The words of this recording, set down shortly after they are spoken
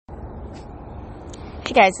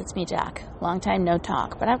Hey guys, it's me, Jack. Long time no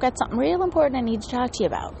talk, but I've got something real important I need to talk to you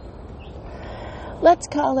about. Let's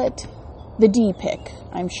call it the D pick.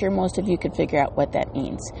 I'm sure most of you could figure out what that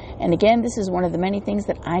means. And again, this is one of the many things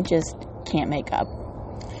that I just can't make up.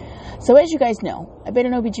 So as you guys know, I've been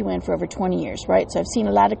an OBGYN for over 20 years, right? So I've seen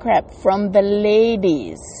a lot of crap from the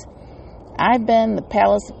ladies. I've been the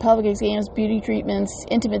palace of pelvic exams, beauty treatments,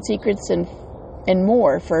 intimate secrets, and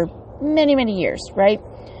more for many, many years, right?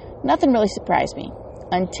 Nothing really surprised me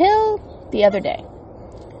until the other day.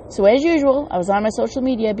 So as usual, I was on my social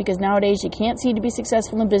media because nowadays you can't seem to be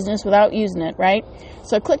successful in business without using it, right?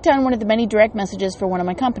 So I clicked on one of the many direct messages for one of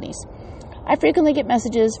my companies. I frequently get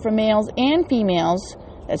messages from males and females.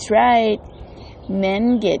 That's right.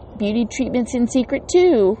 Men get beauty treatments in secret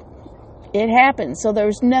too. It happens. So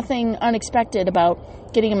there's nothing unexpected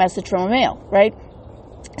about getting a message from a male, right?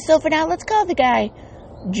 So for now, let's call the guy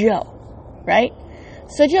Joe, right?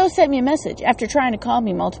 So Joe sent me a message after trying to call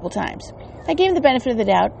me multiple times. I gave him the benefit of the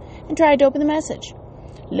doubt and tried to open the message.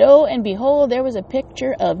 Lo and behold, there was a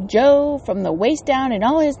picture of Joe from the waist down in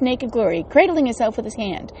all his naked glory, cradling himself with his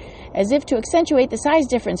hand, as if to accentuate the size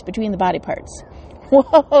difference between the body parts.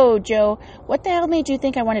 Whoa, Joe, what the hell made you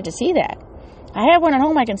think I wanted to see that? I have one at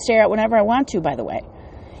home I can stare at whenever I want to, by the way.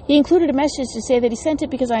 He included a message to say that he sent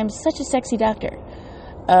it because I am such a sexy doctor.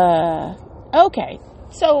 Okay.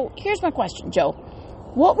 So here's my question, Joe.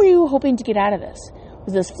 What were you hoping to get out of this?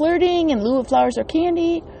 Was this flirting in lieu of flowers or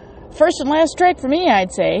candy? First and last strike for me,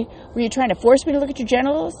 I'd say. Were you trying to force me to look at your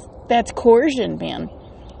genitals? That's coercion, man.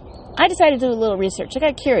 I decided to do a little research. I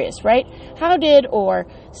got curious, right? How did or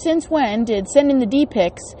since when did sending the D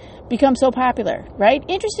pics become so popular, right?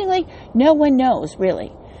 Interestingly, no one knows,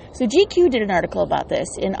 really. So GQ did an article about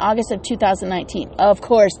this in August of 2019. Of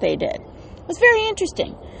course they did. It was very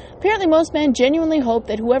interesting. Apparently most men genuinely hope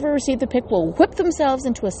that whoever received the pic will whip themselves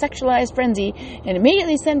into a sexualized frenzy and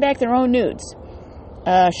immediately send back their own nudes.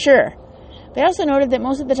 Sure. They also noted that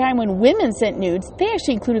most of the time when women sent nudes, they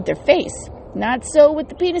actually included their face. Not so with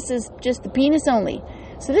the penises, just the penis only.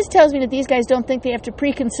 So this tells me that these guys don't think they have to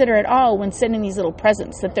pre-consider at all when sending these little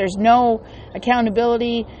presents, that there's no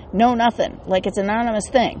accountability, no nothing, like it's an anonymous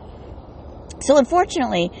thing. So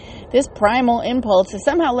unfortunately, this primal impulse has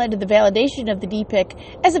somehow led to the validation of the D-pic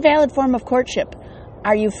as a valid form of courtship.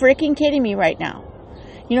 Are you freaking kidding me right now?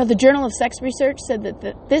 You know, the Journal of Sex Research said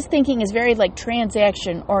that this thinking is very,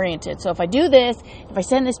 transaction-oriented. So if I do this, if I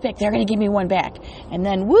send this pic, they're going to give me one back. And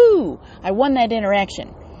then, woo, I won that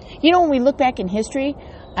interaction. You know, when we look back in history,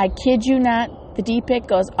 I kid you not, the D-pic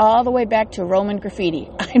goes all the way back to Roman graffiti.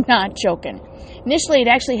 I'm not joking. Initially, it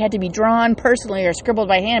actually had to be drawn personally or scribbled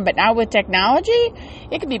by hand, but now with technology,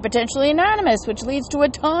 it can be potentially anonymous, which leads to a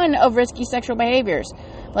ton of risky sexual behaviors.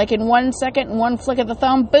 Like in 1 second and one flick of the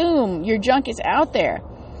thumb, boom, your junk is out there.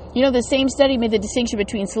 You know, the same study made the distinction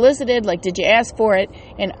between solicited, like did you ask for it,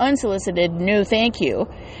 and unsolicited, no thank you.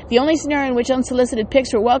 The only scenario in which unsolicited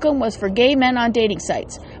pics were welcome was for gay men on dating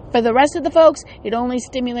sites. For the rest of the folks, it only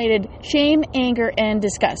stimulated shame, anger, and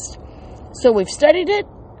disgust. So we've studied it.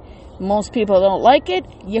 Most people don't like it.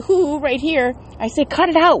 Yahoo, right here. I say, cut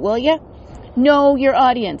it out, will ya? Know your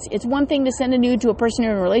audience. It's one thing to send a nude to a person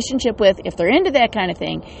you're in a relationship with if they're into that kind of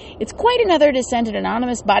thing. It's quite another to send an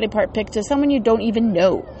anonymous body part pic to someone you don't even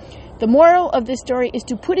know. The moral of this story is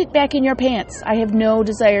to put it back in your pants. I have no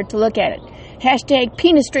desire to look at it. #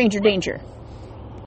 penis stranger danger.